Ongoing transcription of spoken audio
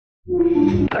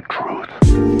The truth.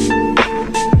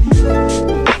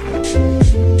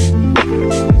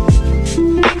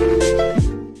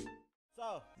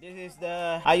 So this is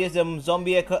I use the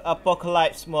zombie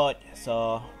apocalypse mode.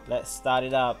 So let's start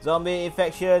it up. Zombie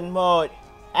infection mode.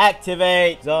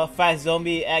 Activate. Fast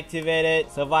zombie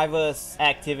activated. Survivors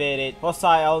activated.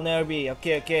 Hostile nearby.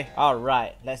 Okay.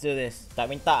 Alright, let's do this. Tak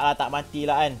minta lah, tak mati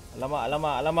lah kan.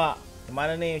 Alamak.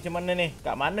 Macam mana ni?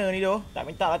 Kat mana ni tu? Tak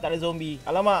minta lah, tak ada zombie.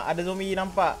 Alamak, ada zombie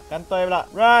nampak. Kantoi pula.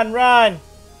 Run.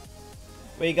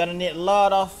 We gonna need a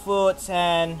lot of foods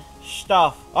and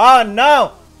stuff. Oh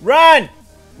no! Run!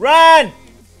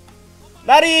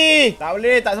 Lari! Tak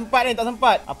boleh, tak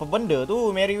sempat. Apa benda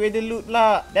tu? Meriwether loot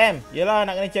pula. Damn. Yelah,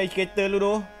 nak kena cari kereta dulu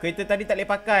tu. Kereta tadi tak boleh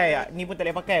pakai. Ni pun tak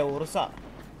boleh pakai. Oh, rosak.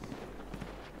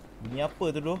 Ni apa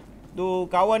tu tu? Tu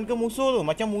kawan ke musuh tu?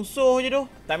 Macam musuh je tu.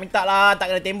 Tak minta lah,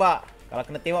 tak kena tembak. Kalau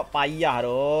kena tembak payah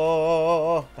tu.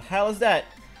 The hell is that?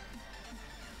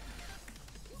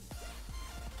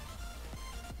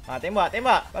 Tembak.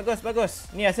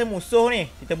 Bagus. Ni rasa musuh ni.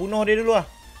 Kita bunuh dia dulu lah.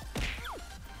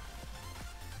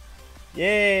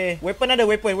 Yay. Weapon ada,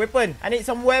 weapon. I need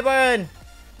some weapon.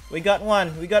 We got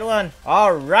one.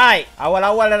 Alright.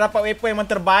 Awal-awal dah dapat weapon memang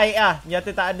terbaik lah.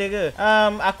 Nyata tak ada ke?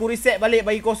 Aku reset balik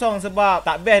bagi kosong sebab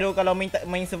tak best tu kalau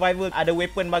main survival ada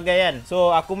weapon bagai kan.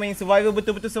 So aku main survival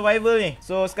betul-betul survival ni.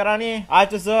 So sekarang ni I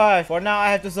have to survive. For now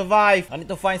I have to survive. I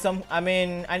need to find I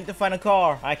need to find a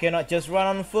car. I cannot just run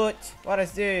on foot. What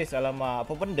is this? Alamak,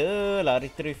 apa benda lah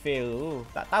retrieve fail.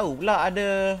 Tak tahu pula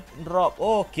ada drop.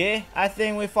 Okay. I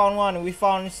think we found one. We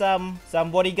found some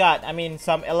bodyguard.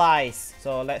 Some allies.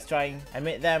 So let's try and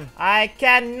meet them. I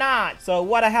cannot. So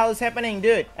what the hell is happening,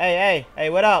 dude? Hey,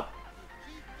 what up?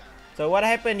 So what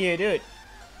happened here, dude?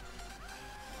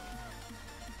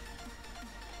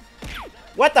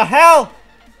 What the hell?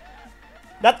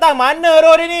 Datang mana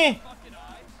roh dia ni?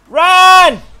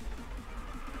 Run!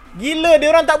 Gila,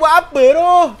 dia orang tak buat apa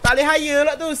roh. Tak boleh hire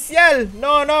pula tu, sial.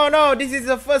 No. This is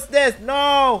the first death.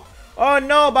 No. Oh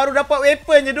no, baru dapat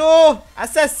weapon je tu.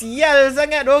 Asal sial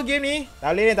sangat tu game ni.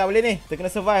 Tak boleh ni. Kita kena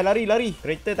survive, lari.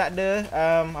 Kereta tak ada.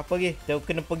 Apa lagi? Kita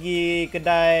kena pergi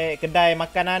kedai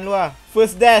makanan lu lah.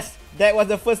 First death. That was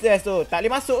the first death tu. Tak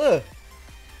boleh masuk ke?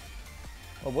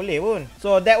 Oh, boleh pun.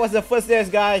 So that was the first death,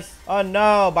 guys. Oh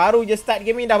no, baru je start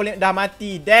game ni dah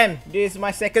mati. Damn, this is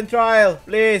my second trial.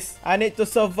 Please, I need to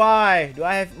survive. Do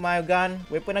I have my gun?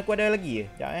 Weapon aku ada lagi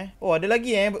ke? Sekejap Oh, ada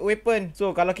lagi weapon.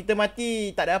 So kalau kita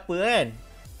mati tak ada apa kan?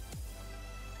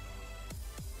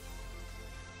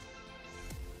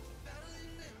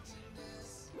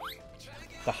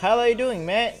 The hell are you doing,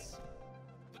 mate?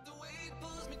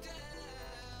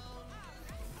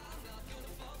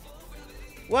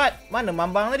 What? Mana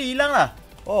mambang tadi? Hilang lah.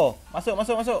 Oh, masuk.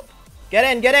 Get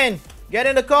in. Get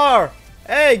in the car.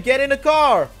 Hey, get in the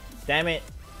car. Damn it.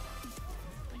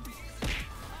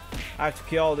 I have to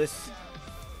kill this.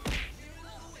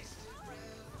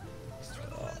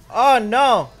 Oh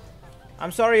no.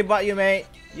 I'm sorry about you, mate.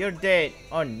 You're dead.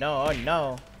 Oh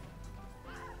no.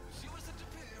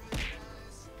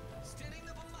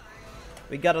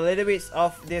 We got a little bit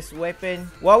of this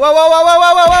weapon. Whoa,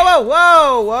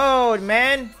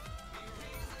 man.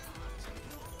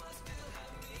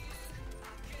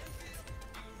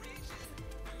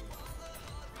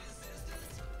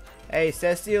 Hey,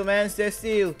 stay still, man. Stay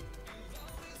still.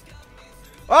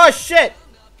 Oh, shit.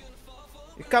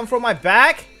 You come from my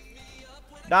back?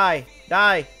 Die.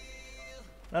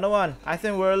 Another one. I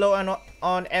think we're low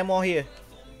on ammo here.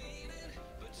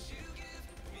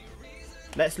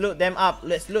 Let's loot them up.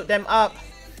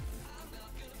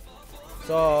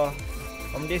 So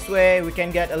from this way we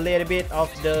can get a little bit of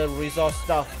the resource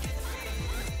stuff.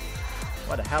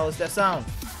 What the hell is that sound?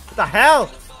 What the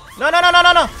hell? No.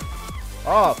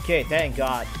 Okay, thank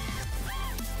God.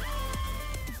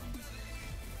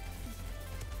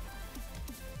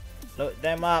 Loot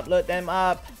them up.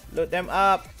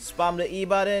 Spam the E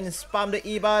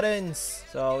buttons.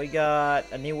 So we got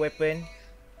a new weapon.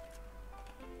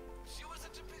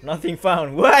 Nothing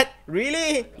found. What?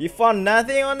 Really? You found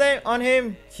nothing on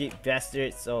him? Cheap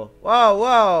bastard. So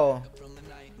whoa.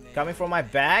 Coming from my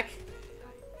back?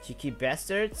 Cheeky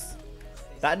bastards.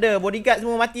 Tak ada, bodyguard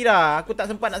semua mati dah. Aku tak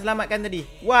sempat nak selamatkan tadi.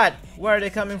 What? Where are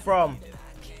they coming from?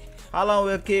 How long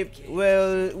will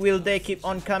they keep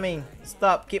on coming?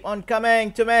 Stop, keep on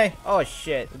coming to me. Oh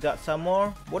shit, we got some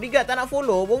more. Bodyguard tak nak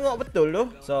follow, bongok betul tu.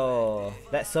 So,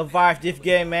 let's survive this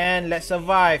game, man. Let's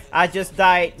survive. I just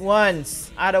died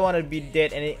once. I don't want to be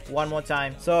dead one more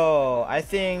time. So, I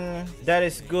think that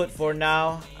is good for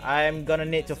now. I'm gonna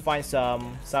need to find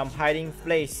some hiding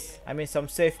place.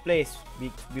 Some safe place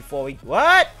before we...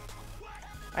 What?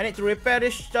 I need to repair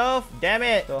this stuff. Damn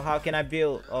it. So how can I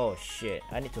build? Oh shit.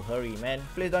 I need to hurry, man.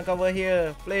 Please don't come over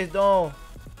here. Please don't.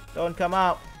 Don't come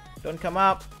up. Don't come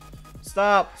up.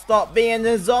 Stop. Stop being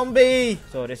a zombie.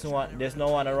 So there's no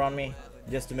one around me.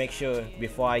 Just to make sure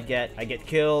before I get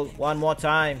killed one more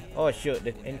time. Oh shoot,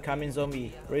 the incoming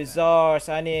zombie. Resource,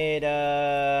 I need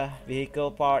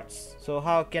vehicle parts. So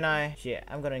how can I? Shit,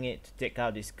 I'm gonna need to take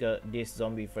out this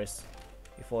zombie first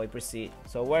before I proceed.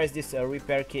 So where is this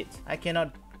repair kit? I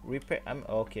cannot repair. I'm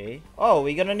okay. Oh,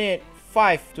 we're gonna need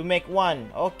 5 to make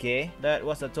 1. Okay, that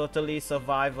was a totally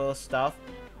survival stuff.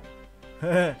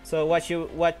 So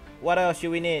what else should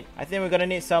we need? I think we're gonna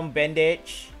need some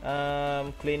bandage,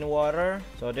 clean water.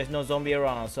 So there's no zombie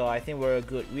around, so I think we're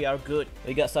good. We are good.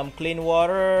 We got some clean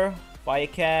water, fire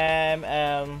cam.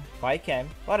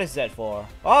 What is that for?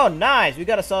 Oh nice, we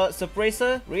got a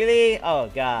suppressor. Really?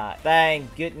 Oh god,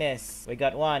 thank goodness we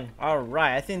got one. All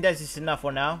right, I think that is enough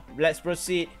for now. Let's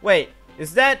proceed. Wait,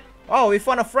 is that? Oh, we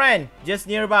found a friend just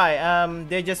nearby.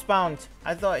 They just spawned.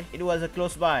 I thought it was a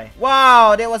close by.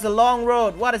 Wow, that was a long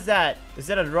road. What is that? Is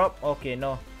that a drop? Okay,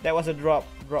 no. That was a drop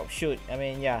shoot. I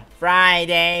mean, yeah.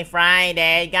 Friday.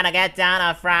 Gotta get down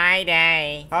on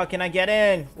Friday. How can I get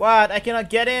in? What? I cannot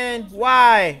get in?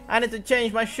 Why? I need to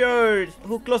change my shirt.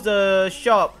 Who closed the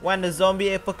shop when the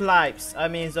zombie apocalypse?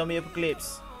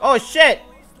 Oh, shit.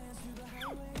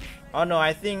 Oh no,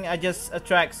 I think I just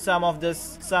attract some of the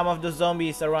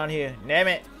zombies around here. Damn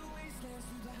it.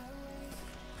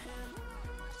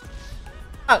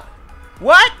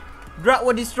 What? Drug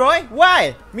was destroyed?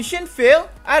 Why? Mission failed?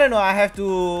 I don't know, I have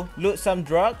to loot some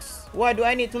drugs. Why do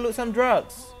I need to loot some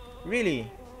drugs? Really?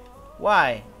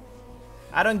 Why?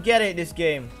 I don't get it, this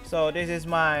game. So this is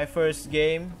my first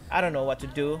game. I don't know what to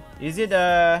do. Is it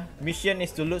mission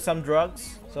is to loot some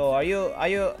drugs? So are you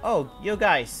oh, you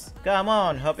guys, come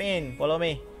on, hop in, follow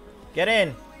me, get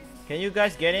in. Can you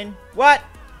guys get in? What?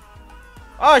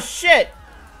 Oh shit.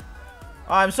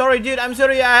 Oh, I'm sorry dude, I'm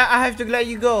sorry, I have to let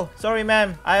you go. Sorry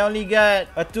ma'am, I only got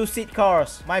a 2-seat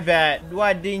cars. My bad.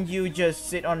 Why didn't you just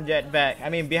sit on that back? I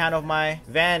mean behind of my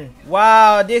van.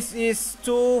 Wow, this is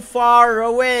too far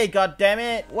away, god damn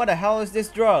it. What the hell is this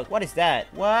drug? What is that?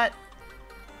 What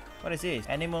is this?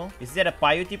 Animal? Is that a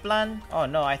peyote plant? Oh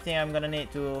no, I think I'm gonna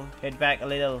need to head back a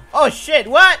little. Oh shit,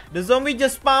 what? The zombie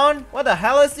just spawned? What the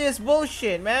hell is this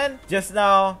bullshit, man? Just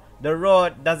now, the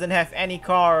road doesn't have any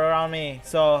car around me.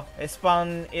 So, it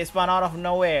spawned out of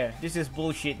nowhere. This is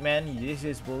bullshit, man. This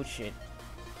is bullshit.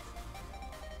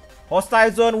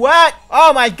 Hostile zone, what?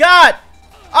 Oh my god!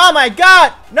 Oh my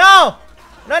god! No!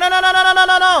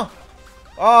 No!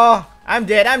 Oh, I'm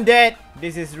dead.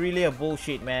 This is really a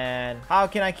bullshit, man. How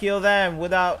can I kill them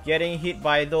without getting hit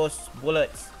by those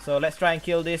bullets? So let's try and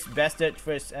kill this bastard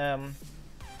first.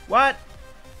 What?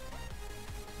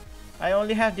 I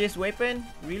only have this weapon?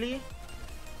 Really?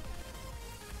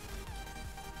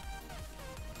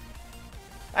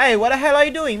 Hey, what the hell are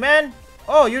you doing, man?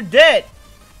 Oh, you're dead.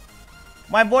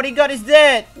 My bodyguard is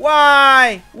dead.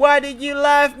 Why? Why did you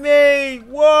leave me?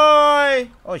 Why?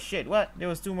 Oh shit, what? There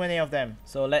was too many of them.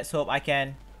 So let's hope I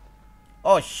can...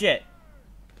 Oh shit.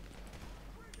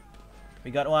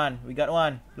 We got one.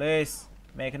 Please.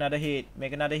 Make another hit.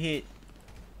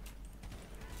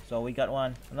 So we got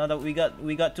one. Another, we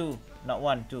got 2. Not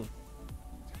 1, 2.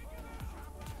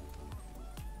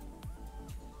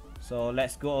 So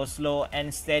let's go slow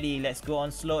and steady.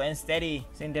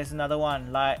 Think there's another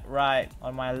one, like right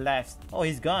on my left. Oh,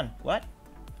 he's gone. What?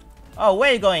 Oh, where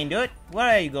are you going, dude?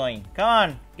 Where are you going? Come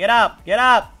on, get up.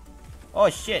 Oh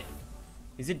shit.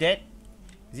 Is he dead?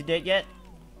 Is he dead yet?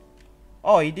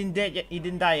 Oh, he didn't dead yet. He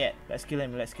didn't die yet. Let's kill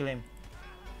him.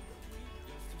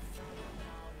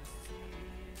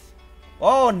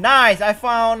 Oh, nice. I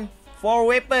found 4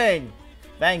 weapons.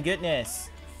 Thank goodness.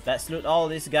 Let's loot all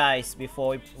these guys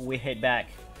before we head back.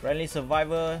 Friendly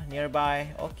survivor nearby.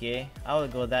 Okay, I will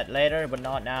go that later, but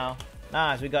not now.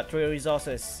 Nice, we got 3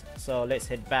 resources. So let's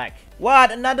head back.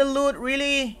 What? Another loot?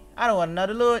 Really? I don't want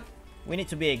another loot. We need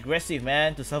to be aggressive,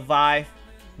 man, to survive.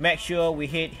 Make sure we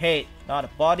hit head. Not a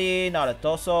body, not a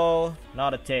torso,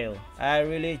 not a tail. I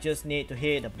really just need to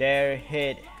hit their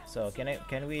head. So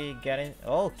can we get in?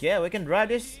 Okay, we can drive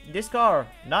this car.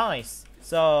 Nice.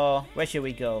 So where should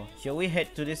we go? Should we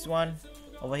head to this one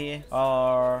over here,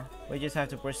 or we just have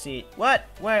to proceed? What?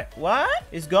 Where? What?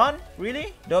 It's gone?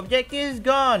 Really? The objective is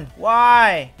gone.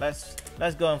 Why? Let's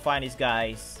go and find these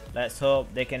guys. Let's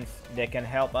hope they can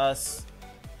help us.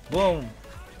 Boom.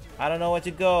 I don't know where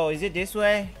to go. Is it this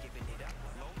way?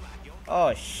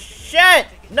 Oh shit!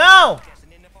 No!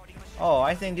 Oh,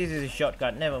 I think this is a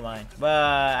shortcut. Never mind.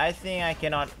 But I think I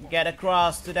cannot get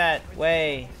across to that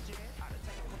way.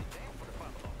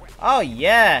 Oh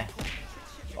yeah.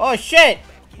 Oh shit.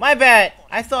 My bad.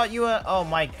 I thought you were. Oh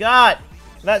my god.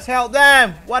 Let's help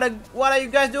them. What are you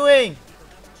guys doing?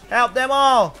 Help them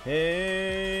all.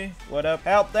 Hey. What up?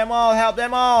 Help them all. Help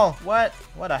them all. What?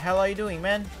 What the hell are you doing,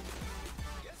 man?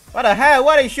 What the hell?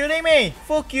 What are you shooting me?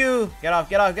 Fuck you. Get off.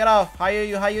 Get off. Get off. Hire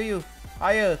you. Hire you.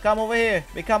 Hire. Come over here.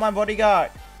 Become my bodyguard.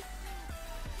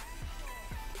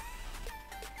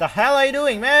 The hell are you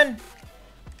doing, man?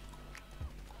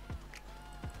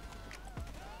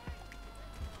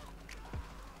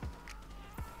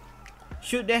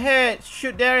 Shoot their heads!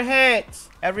 Shoot their heads!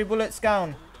 Every bullet's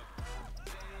count.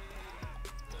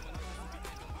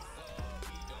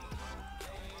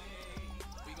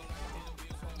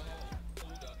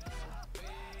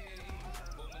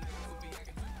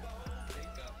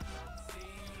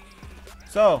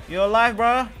 So, you alive,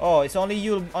 bro? Oh, it's only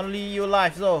you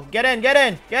alive. So, get in, get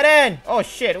in, get in! Oh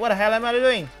shit, what the hell am I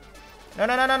doing? No,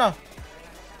 no, no, no, no.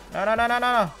 No, no, no, no,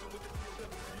 no, no.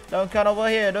 Don't come over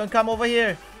here, don't come over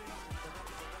here.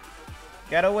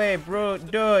 Get away, bro,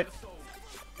 dude.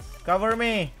 Cover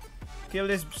me. Kill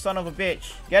this son of a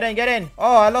bitch. Get in, get in.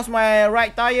 Oh, I lost my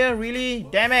right tire. Really?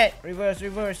 Damn it. Reverse,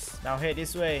 reverse. Now head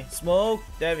this way. Smoke.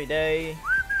 Every day.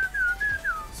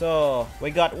 So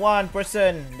we got one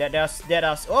person that does.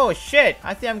 Oh shit!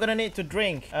 I think I'm gonna need to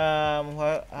drink.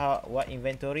 What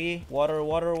inventory? Water,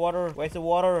 water, water. Where's the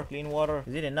water? Clean water.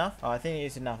 Is it enough? Oh, I think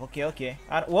it's enough. Okay, okay.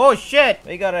 Whoa, shit!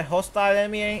 We got a hostile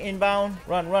enemy inbound.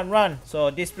 Run, run, run. So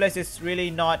this place is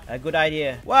really not a good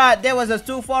idea. What? That was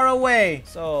too far away.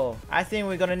 So I think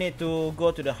we're gonna need to go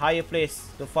to the higher place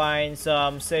to find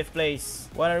some safe place.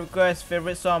 Wanna request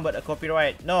favorite song but a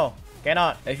copyright? No.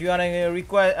 Cannot. If you wanna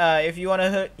request, if you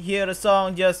wanna hear the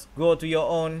song, just go to your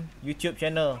own YouTube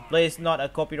channel. Please, not a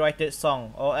copyrighted song,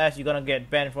 or else you're gonna get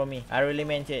banned from me. I really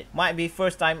meant it. Might be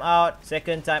first time out,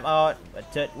 second time out, but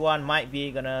third one might be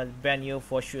gonna ban you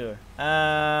for sure.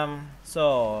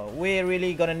 So we're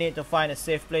really gonna need to find a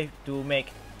safe place to make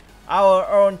our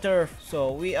own turf. So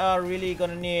we are really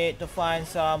gonna need to find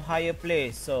some higher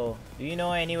place. So do you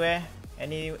know anywhere,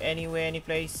 anywhere, any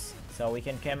place? So we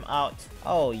can camp out.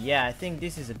 Oh yeah, I think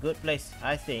this is a good place.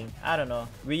 I don't know.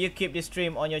 Will you keep this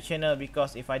stream on your channel?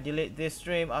 Because if I delete this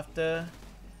stream after,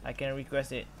 I can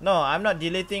request it. No, I'm not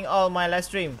deleting all my live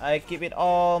stream. I keep it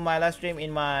all my live stream in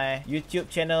my YouTube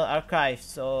channel archive.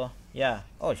 So yeah.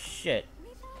 Oh shit.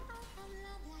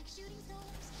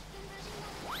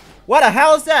 What the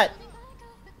hell is that?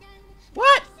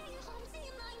 What?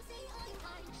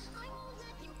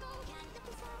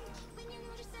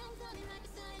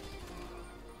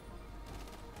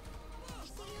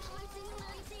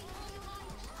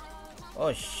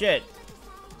 Oh shit.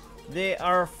 They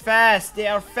are fast. They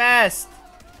are fast.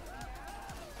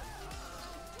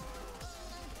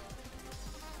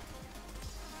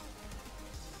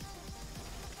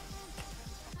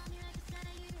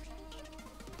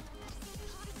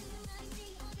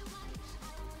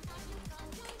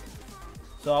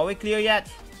 So are we clear yet?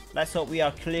 Let's hope we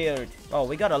are cleared. Oh,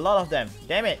 we got a lot of them.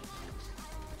 Damn it.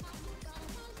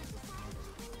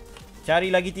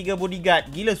 Cari lagi 3 bodyguard.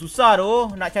 Gila susah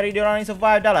tu. Nak cari dia orang yang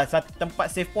survive dah lah. Satu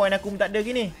tempat save point aku pun tak ada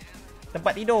gini.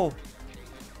 Tempat tidur.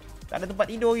 Tak ada tempat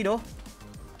tidur gitu.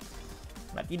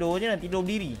 Nak tidur je, nak tidur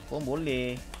berdiri pun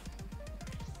boleh.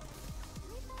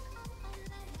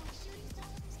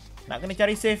 Nak kena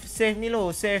cari save ni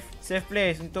lo. Save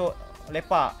place untuk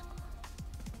lepak.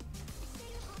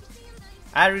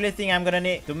 I really think I'm gonna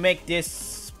need to make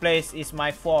this place is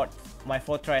my fort. My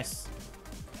fortress.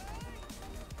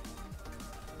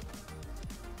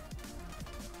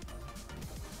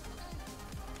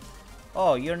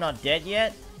 Oh, you're not dead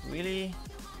yet? Really?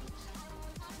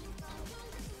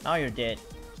 Now you're dead.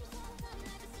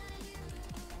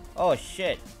 Oh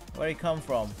shit, where you come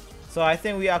from? So I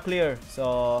think we are clear.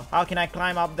 So how can I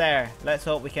climb up there? Let's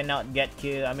hope we cannot get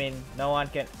killed. I mean, no one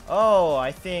can. Oh,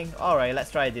 I think. Alright,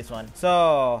 let's try this one.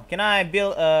 So can I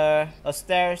build a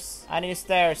stairs? I need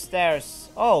stairs.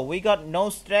 Oh, we got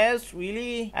no stairs?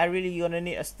 Really? I really gonna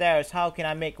need a stairs. How can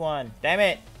I make one? Damn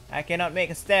it, I cannot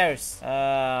make a stairs.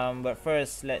 But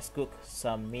first let's cook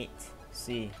some meat.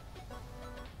 See.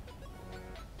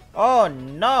 Oh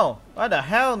no! What the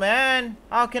hell, man?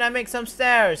 How can I make some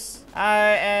stairs?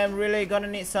 I am really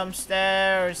gonna need some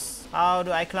stairs. How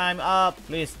do I climb up?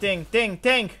 Please think.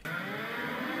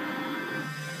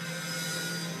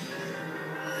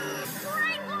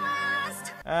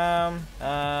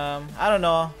 I don't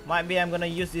know. Might be I'm gonna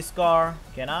use this car.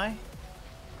 Can I?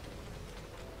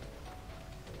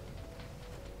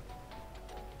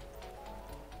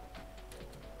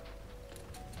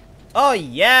 Oh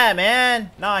yeah,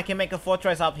 man! Now I can make a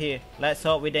fortress up here. Let's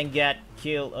hope we don't get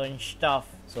killed and stuff.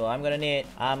 So I'm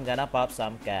gonna pop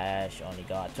some cash. Only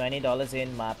got $20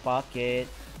 in my pocket.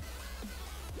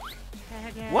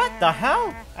 What the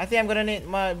hell? I think I'm gonna need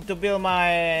to build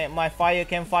my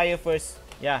campfire first.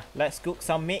 Yeah, let's cook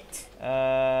some meat.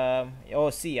 Oh,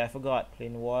 see, I forgot.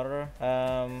 Clean water.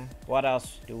 What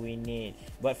else do we need?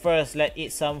 But first, let's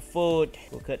eat some food.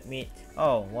 Cooked meat.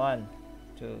 Oh, 1,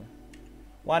 2.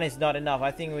 1 is not enough.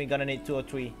 I think we're gonna need 2 or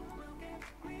 3.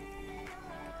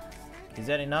 Is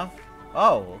that enough?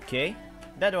 Oh, okay.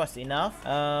 That was enough.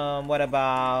 What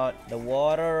about the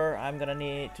water? I'm gonna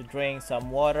need to drink some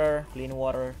water, clean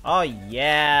water. Oh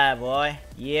yeah, boy.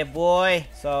 Yeah, boy.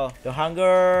 So the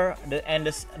hunger,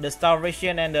 the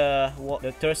starvation, and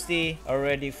the thirsty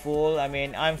already full. I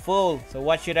mean, I'm full. So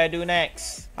what should I do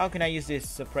next? How can I use this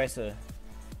suppressor?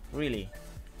 Really?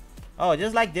 Oh,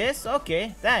 just like this?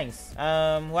 Okay, thanks.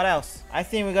 What else? I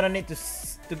think we're gonna need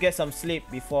to get some sleep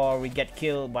before we get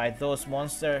killed by those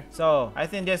monsters. So I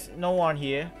think there's no one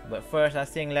here, but first I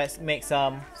think let's make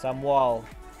some wall.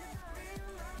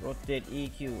 Rotate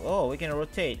EQ. Oh, we can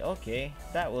rotate. Okay,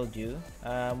 that will do.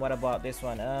 What about this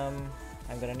one?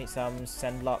 I'm gonna need some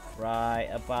sand block right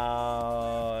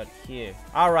about here.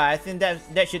 All right, I think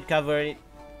that should cover it.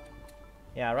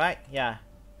 Yeah, right. Yeah,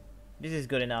 this is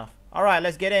good enough. All right,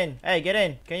 let's get in. Hey, get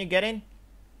in. Can you get in?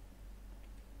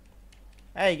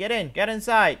 Hey, get in. Get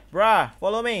inside. Bruh,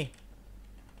 follow me.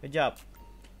 Good job.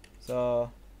 So,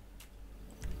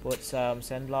 put some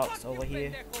sand blocks over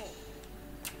here.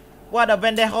 What a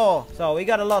pendejo. So, we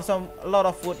got a lot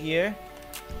of food here.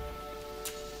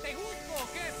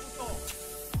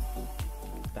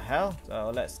 What the hell?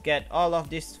 So, let's get all of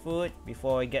this food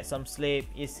before we get some sleep.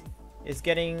 It's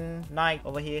getting night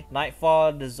over here.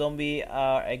 Nightfall, the zombies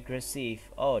are aggressive.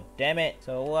 Oh, damn it.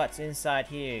 So what's inside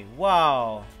here?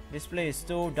 Wow, this place is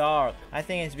too dark. I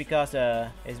think it's because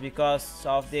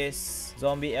of this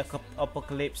zombie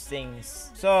apocalypse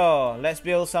things. So let's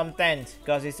build some tents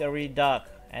because it's already dark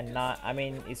and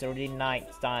it's already night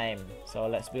time. So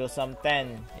let's build some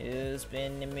tent. You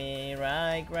spinning me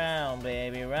right round,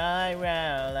 baby, right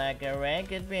round like a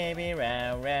record, baby,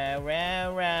 round, round,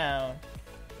 round, round.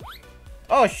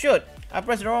 Oh shoot! I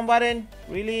pressed the wrong button.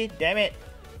 Really? Damn it.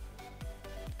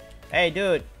 Hey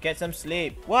dude, get some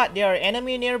sleep. What? There are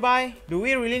enemy nearby? Do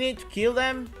we really need to kill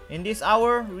them in this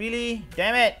hour? Really?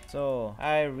 Damn it. So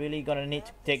I really gonna need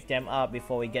to take them out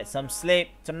before we get some sleep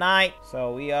tonight.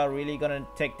 So we are really gonna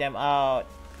take them out.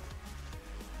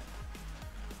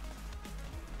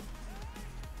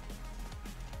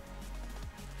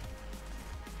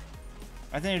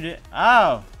 I think you did.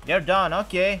 Oh, they're done.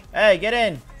 Okay. Hey, get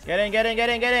in. Get in, get in, get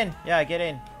in, get in. Yeah, get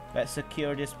in. Let's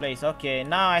secure this place. Okay,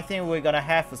 now I think we're gonna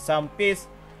have some peace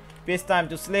time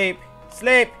to sleep.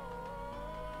 Sleep.